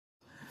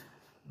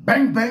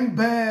Bang, bang,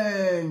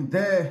 bang!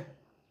 There.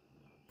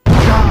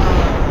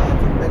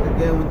 I'm back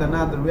again with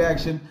another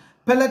reaction.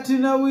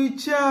 Palatina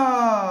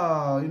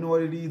Wicha! You know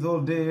what it is,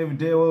 all day, every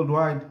day,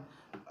 worldwide.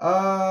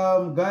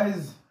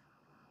 Guys,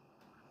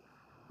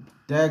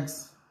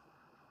 Gyads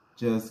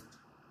just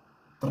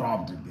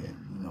dropped again,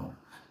 you know.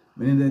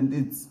 Meaning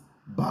it's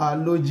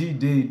Biology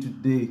Day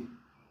today.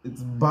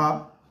 It's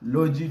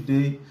Biology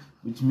Day,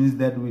 which means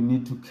that we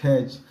need to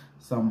catch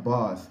some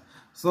bars.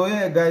 So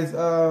yeah, guys,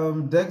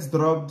 Gyads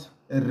dropped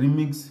a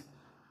remix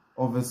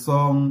of a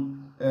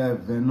song,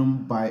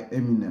 VENOM by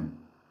Eminem.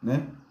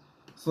 Ne?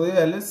 So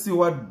yeah, let's see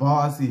what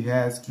bars he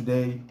has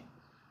today.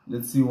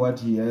 Let's see what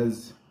he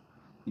has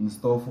in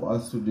store for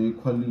us today.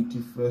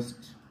 Quality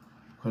first.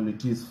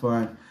 Quality is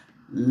fine.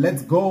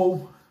 Let's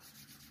go.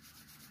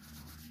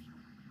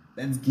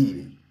 Let's get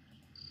it.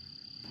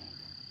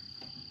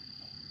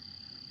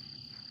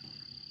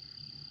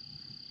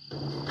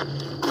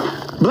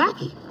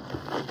 Blackie,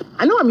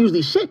 I know I'm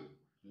usually shit.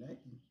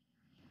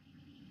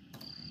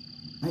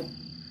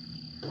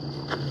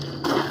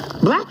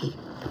 Blackie,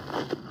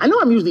 I know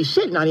I'm usually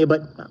shitting on you,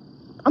 but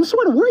I'm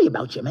sort of worried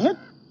about you, man.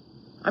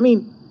 I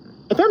mean,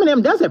 if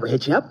Eminem does ever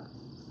hit you up,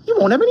 you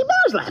won't have any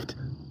bars left.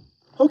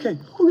 Okay.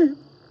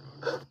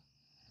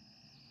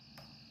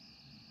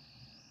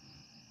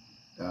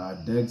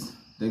 Gyads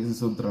is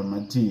so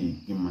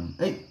dramatic, man.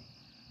 Hey,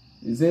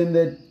 he's saying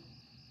that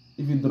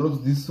if he drops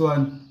this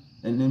one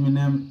and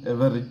Eminem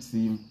ever hits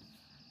him,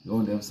 he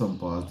won't have some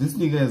bars. This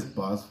nigga has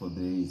bars for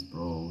days,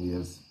 bro. He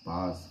has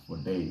bars for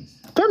days.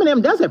 If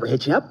Eminem does ever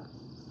hit you up,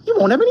 you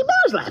won't have any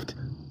bars left.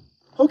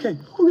 Okay.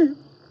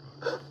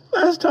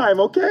 Last time,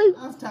 okay?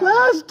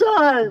 Last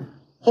time.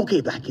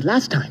 Okay, Blackie,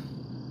 last time.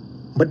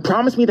 But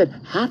promise me that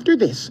after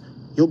this,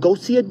 you'll go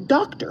see a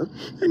doctor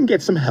and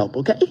get some help,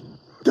 okay?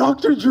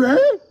 Dr. Dre?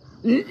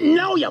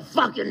 No, you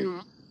fucking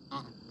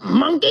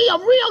monkey, a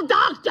real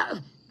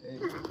doctor. Hey.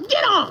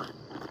 Get on.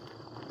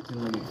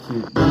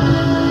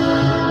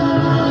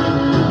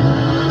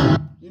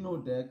 You know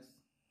Gyads,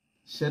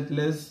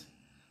 shirtless,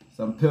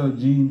 some pair of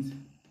jeans,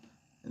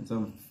 and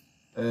some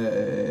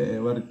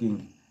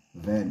working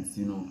Vans,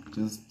 you know,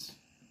 just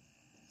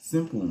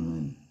simple,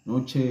 man.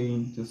 No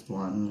chain, just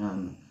one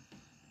hand,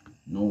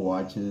 no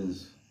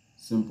watches,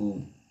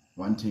 simple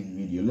one take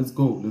video. Let's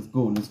go.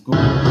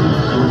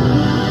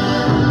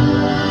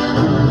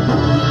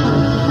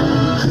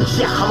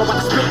 Yeah, I'm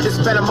about to spit this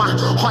venom. My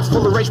heart's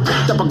full of rage,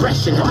 picked up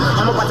aggression.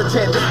 I'm about to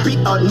tear this beat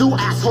a new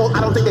asshole. I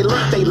don't think they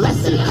learned they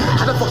lesson.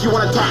 How the fuck you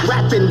wanna talk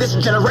rap in this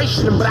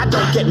generation, but I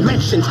don't get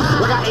mentioned?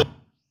 Like I ain't.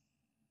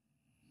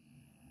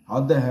 How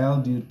the hell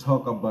do you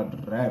talk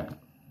about rap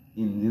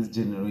in this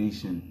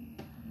generation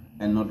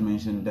and not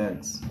mention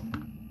Gyads?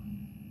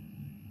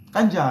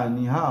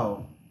 Kanjani,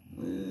 how?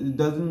 It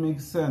doesn't make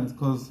sense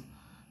because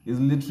he's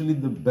literally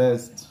the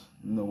best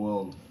in the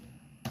world.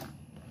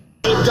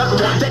 Ain't done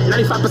more than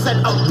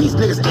 95% of these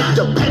niggas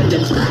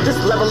independent. This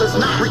level is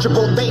not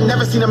reachable. They ain't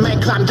never seen a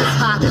man climb this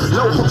high.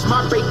 No hooks,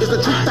 my bait is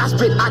the truth I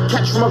spit. I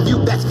catch from a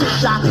view that's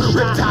fish eye.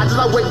 Riptides as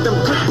I wave them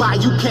goodbye.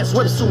 You can't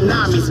swim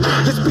tsunamis.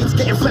 This beat's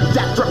getting flipped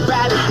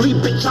acrobatically.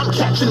 Bitch, I'm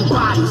catching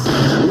bodies.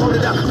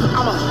 Loaded up,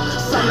 I'm a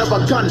son of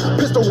a gun.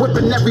 Pistol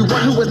whipping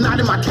everyone who is not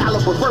in my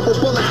caliber. Verbal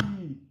bullets.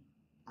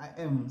 I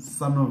am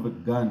son of a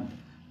gun.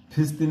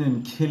 Piston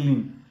and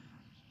killing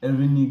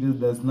every nigga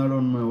that's not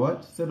on my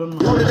what? Said on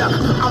my loaded up,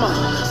 I'm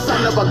a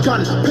son of a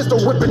gun. Pistol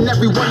whipping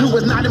everyone who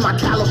is not in my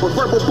caliber.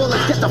 Verbal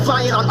bullets get the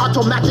flying on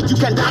automatic. You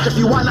can dodge if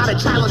you are not a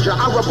challenger.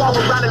 I revolve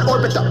around and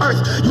orbit the earth.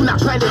 You not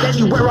planted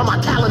anywhere on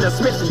my calendar.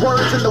 Smith's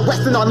words in the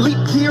western on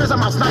leap years. I'm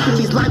out sniping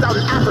these lines out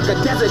in Africa.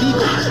 Desert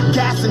Eagle,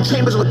 gas and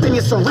chambers within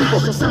your cerebral.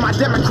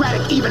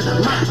 Semi-democratic even.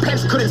 Mike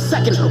Pence couldn't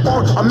second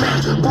or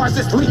amend. Bars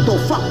this lethal,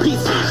 fuck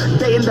peace.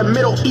 They in the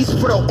Middle East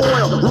for the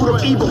oil.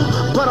 Root of evil,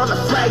 blood on the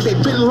flag. They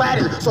Bin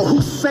Laden. So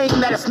who's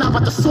saying that it's not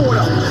about the sword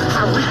of?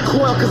 I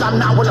recoil because I'm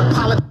not one of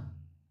politics.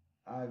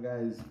 Alright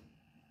guys,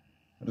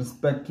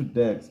 respect to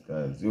Gyads,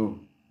 guys. Yo,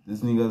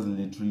 this nigga's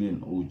literally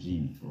an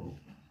OG, bro.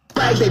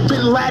 They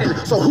Bin Laden,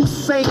 so who's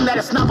saying that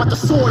it's not about the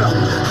sword of?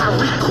 I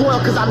recoil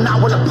because I'm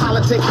not one of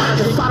politics.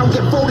 If I don't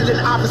get voted in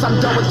office, I'm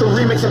done with the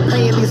remix and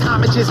paying these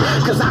homages.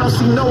 Because I don't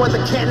see no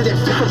other candidate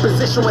fit for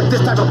position with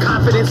this type of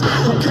confidence.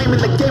 Who came in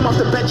the game off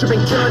the bench and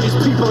been killing these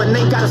people and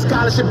ain't got a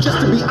scholarship.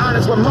 Just to be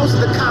honest, when most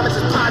of the comments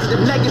is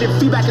positive, negative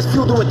feedback is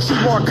fueled to achieve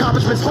more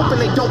accomplishments. Hoping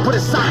they don't put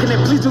a sock in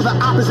it. Please do the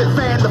opposite,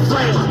 fan the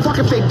flame. Fuck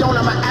if they don't,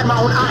 I'ma add my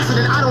own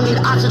oxygen. I don't need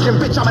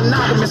oxygen, bitch, I'm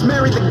monogamous.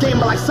 Marry the game,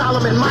 but like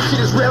Solomon, my shit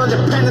is real and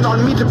dependent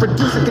on me to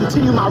produce and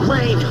continue my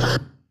reign.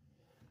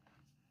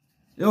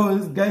 Yo,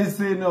 this guy's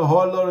saying a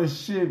whole lot of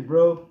shit,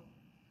 bro.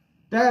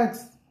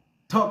 Gyads,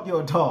 talk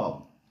your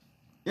talk.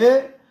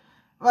 Yeah?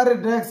 Why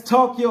did Gyads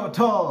talk your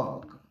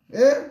talk?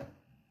 Yeah?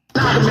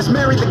 Monogamous,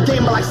 marry the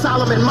game, but like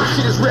Solomon, my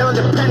shit is real and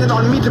dependent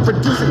on me to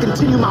produce and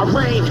continue my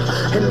reign.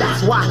 And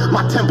that's why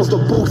my temple's the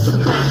booth.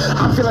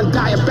 I'm feeling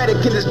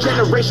diabetic in this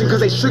generation because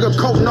they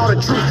sugarcoating all the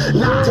truth.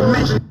 Not to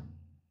mention.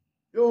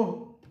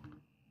 Yo,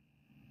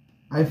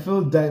 I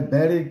feel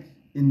diabetic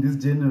in this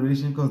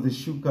generation because they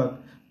sugar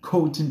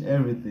coating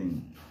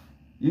everything.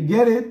 You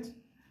get it?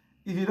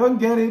 If you don't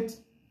get it,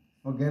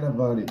 forget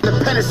about it. The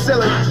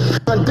penicillin,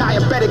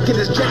 diabetic in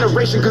this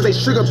generation because they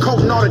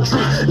sugarcoating all the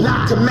truth.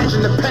 Not to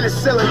mention the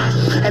penicillin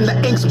and the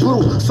ink's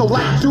blue. So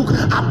like Duke,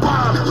 I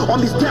bomb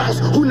on these devils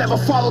who never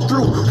follow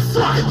through.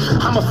 Fuck,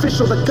 I'm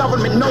official, the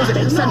government knows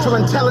it. Central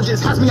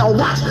Intelligence has me on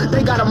watch.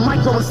 They got a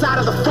micro inside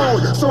of the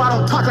phone, so I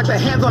don't talk like the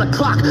hands on a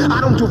clock.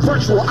 I don't do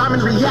virtual, I'm in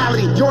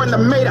reality. You're in the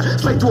meta,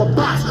 slave to a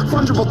box.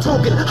 Fungible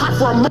token, hot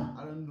for a moment.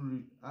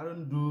 I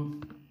don't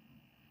do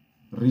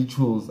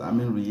rituals, I'm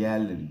in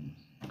reality.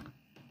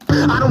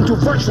 I don't do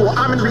virtual,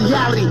 I'm in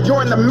reality.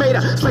 You're in the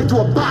meta, slave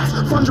to a box.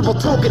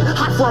 Fungible token,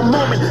 hot for a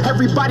moment.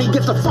 Everybody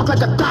gets a fuck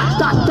like a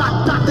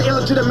dot. The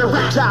illegitimate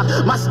rap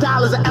job. My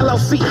style is an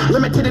LLC,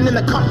 limited and in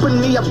the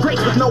company of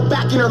greats with no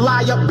backing or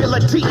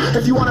liability.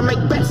 If you wanna make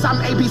bets,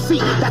 I'm ABC.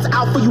 That's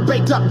alpha, you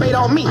baked up, bait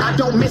on me. I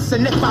don't miss,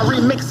 and if I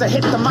remix a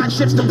hit, the mind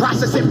shifts to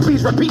process it.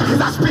 Please repeat,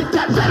 cause I spit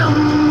that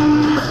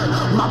venom.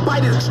 My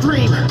bite is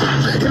extreme.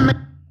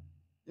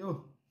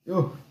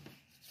 Yo.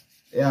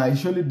 Yeah, it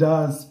surely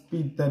does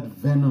spit that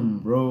venom,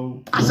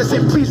 bro. I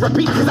said, please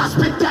repeat, cause I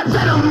spit that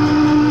venom.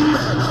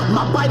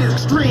 My bite is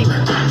extreme.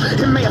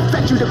 It may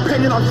affect you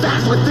depending on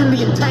facts within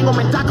the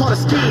entanglement I call a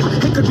scheme.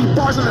 It could be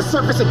bars on the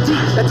surface of deep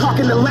that talk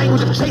in the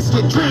language of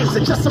chasing your dreams.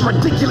 And just some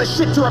ridiculous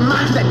shit to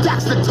remind you that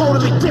that's a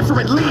totally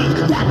different league.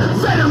 That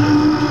venom.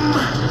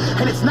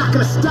 And it's not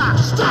gonna stop.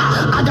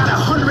 I got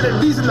 100 of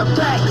these in the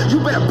bag.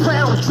 You better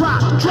pray I don't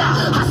drop.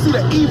 I see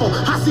the evil,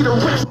 I see the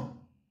rich.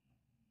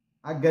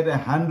 I get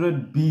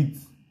 100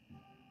 beats.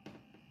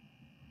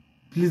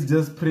 Please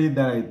just pray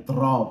that I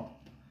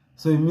drop.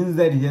 So it means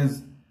that he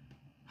has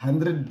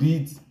 100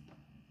 beats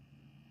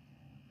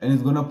and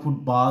he's gonna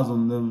put bars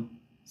on them.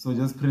 So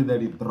just pray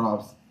that it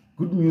drops.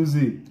 Good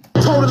music.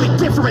 Totally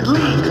different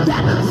league.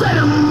 That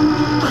venom.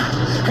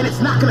 And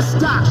it's not gonna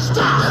stop.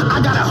 I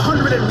got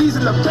 100 of these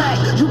in the bag.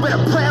 You better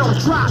pray I don't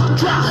drop.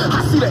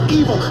 I see the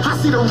evil, I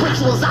see the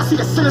rituals, I see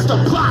the sinister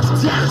plots.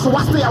 So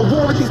I stay at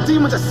war with these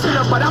demons, a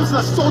sinner, but I'm still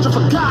a soldier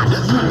for God.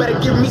 You better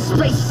give me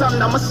space,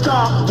 son, I'm a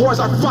star. Wars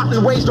are fought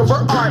and waged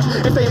over art.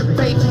 If they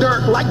invade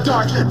dirt like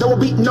dark, there will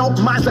be no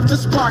minds left to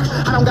spark.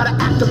 I don't gotta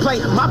act to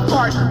play my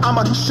part.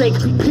 I'ma shake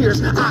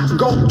peers. I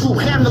go to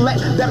ham to let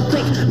them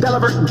think they'll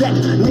ever get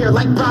near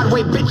like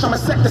Broadway, bitch. I'ma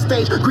set the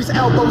stage, grease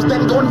elbows,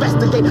 then go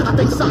investigate. I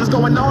think something's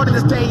going on in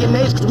this day and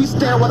age, cause we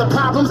stare while the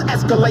problems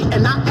escalate.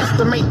 And I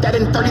estimate that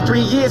in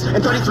 33 years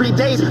and 33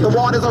 days, the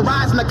waters will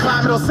rise and the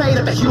climate will say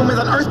that the humans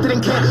on Earth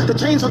didn't care to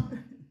change.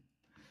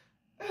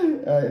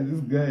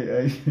 This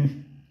guy,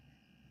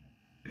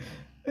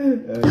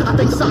 I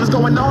think something's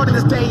going on in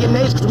this day and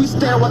age, cause we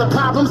stare while the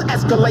problems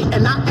escalate.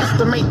 And I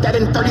estimate that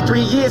in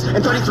 33 years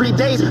and 33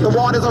 days, the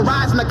waters will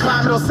rise and the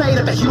climate will say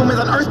that the humans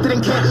on Earth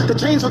didn't care to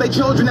change for their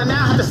children and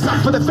now have to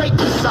suffer the fate.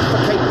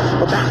 Suffocate.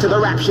 But back to the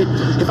rap shit.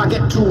 If I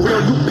get too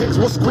real, you pigs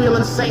will squeal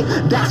and say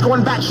Dax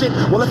going batshit.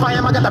 Well, if I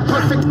am, I got the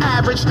perfect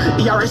average.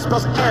 ERA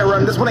spells error,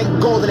 and this one ain't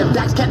golden if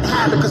Dax can't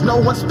have it, cause no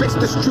one spits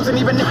this truth, and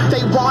even if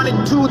they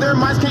wanted to, their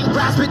minds can't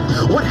grasp it.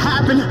 What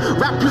happened?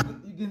 Rap.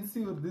 You can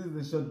see what this is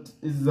a shot.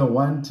 This is a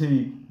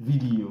one-take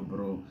video,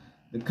 bro.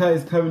 The car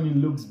is coming, he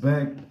looks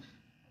back,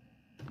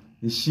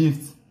 he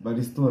shifts, but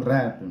he's still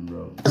rapping,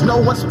 bro. No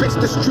one spits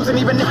this truth, and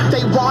even if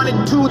they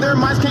wanted to, their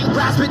minds can't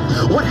grasp it.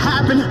 What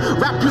happened?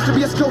 Rap used to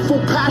be a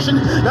skillful passion.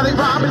 Now they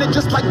robbing it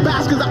just like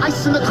baskets. The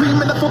ice and the cream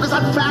and the focus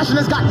on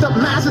fashion has got the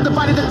masses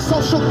divided in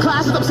social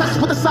classes, obsessed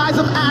with the size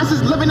of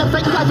asses, living a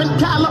fake life in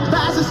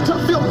Calabasas to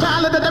feel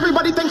valid that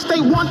everybody thinks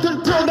they want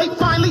until they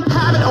finally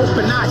have it.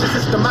 Open eyes, just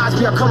its demise.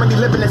 We are currently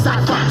living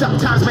inside fucked up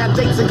times.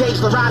 Mandates engage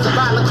the rise of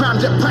violent crime,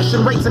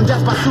 depression rates, and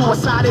death by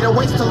suicide. It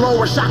awaits to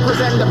lower chakras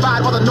and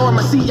divide while the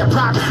normacy of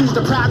privacy's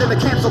deprived. In the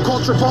cancel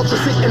culture, vulture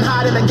sit and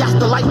hide and gas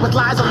the light with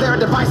lies on their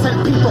device,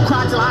 and people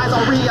cry till eyes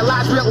all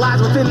realize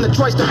within the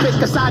choice to pick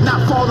a side,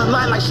 not fall in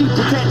line like sheep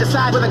who can't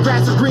decide where the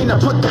grass is greener.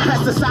 Put the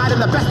pesticide,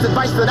 and the best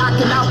advice that I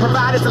can now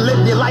provide is to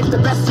live your life the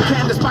best you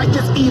can, despite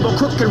this evil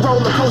crooked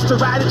roller coaster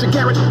ride that you're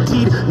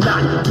guaranteed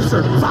not to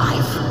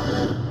survive.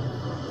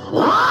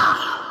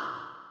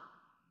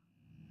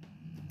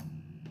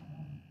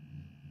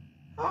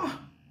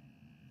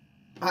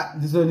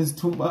 This one is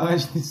too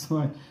much. This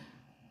one,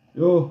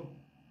 yo.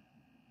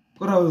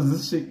 But I was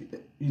just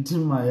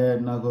hitting my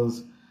head now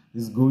because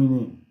it's going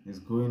in. I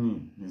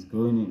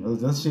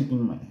was just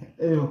shaking my head.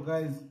 Hey, yo,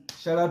 guys,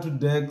 shout out to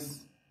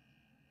Dex.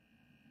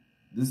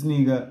 This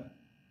nigga,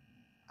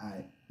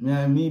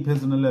 me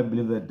personally, I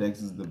believe that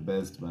Dex is the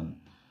best, man.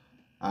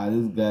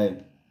 This guy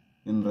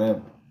in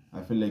rap,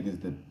 I feel like is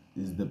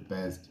the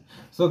best.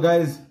 So,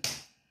 guys,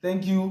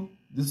 thank you.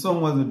 This song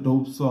was a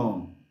dope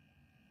song.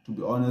 To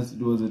be honest,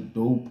 it was a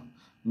dope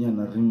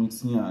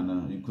remix.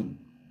 You could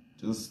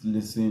just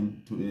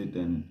listen to it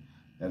and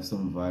have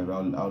some vibe.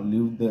 I'll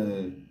leave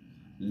the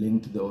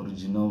link to the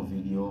original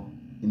video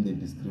in the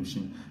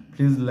description.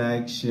 Please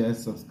like, share,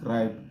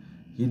 subscribe,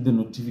 hit the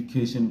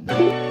notification bell.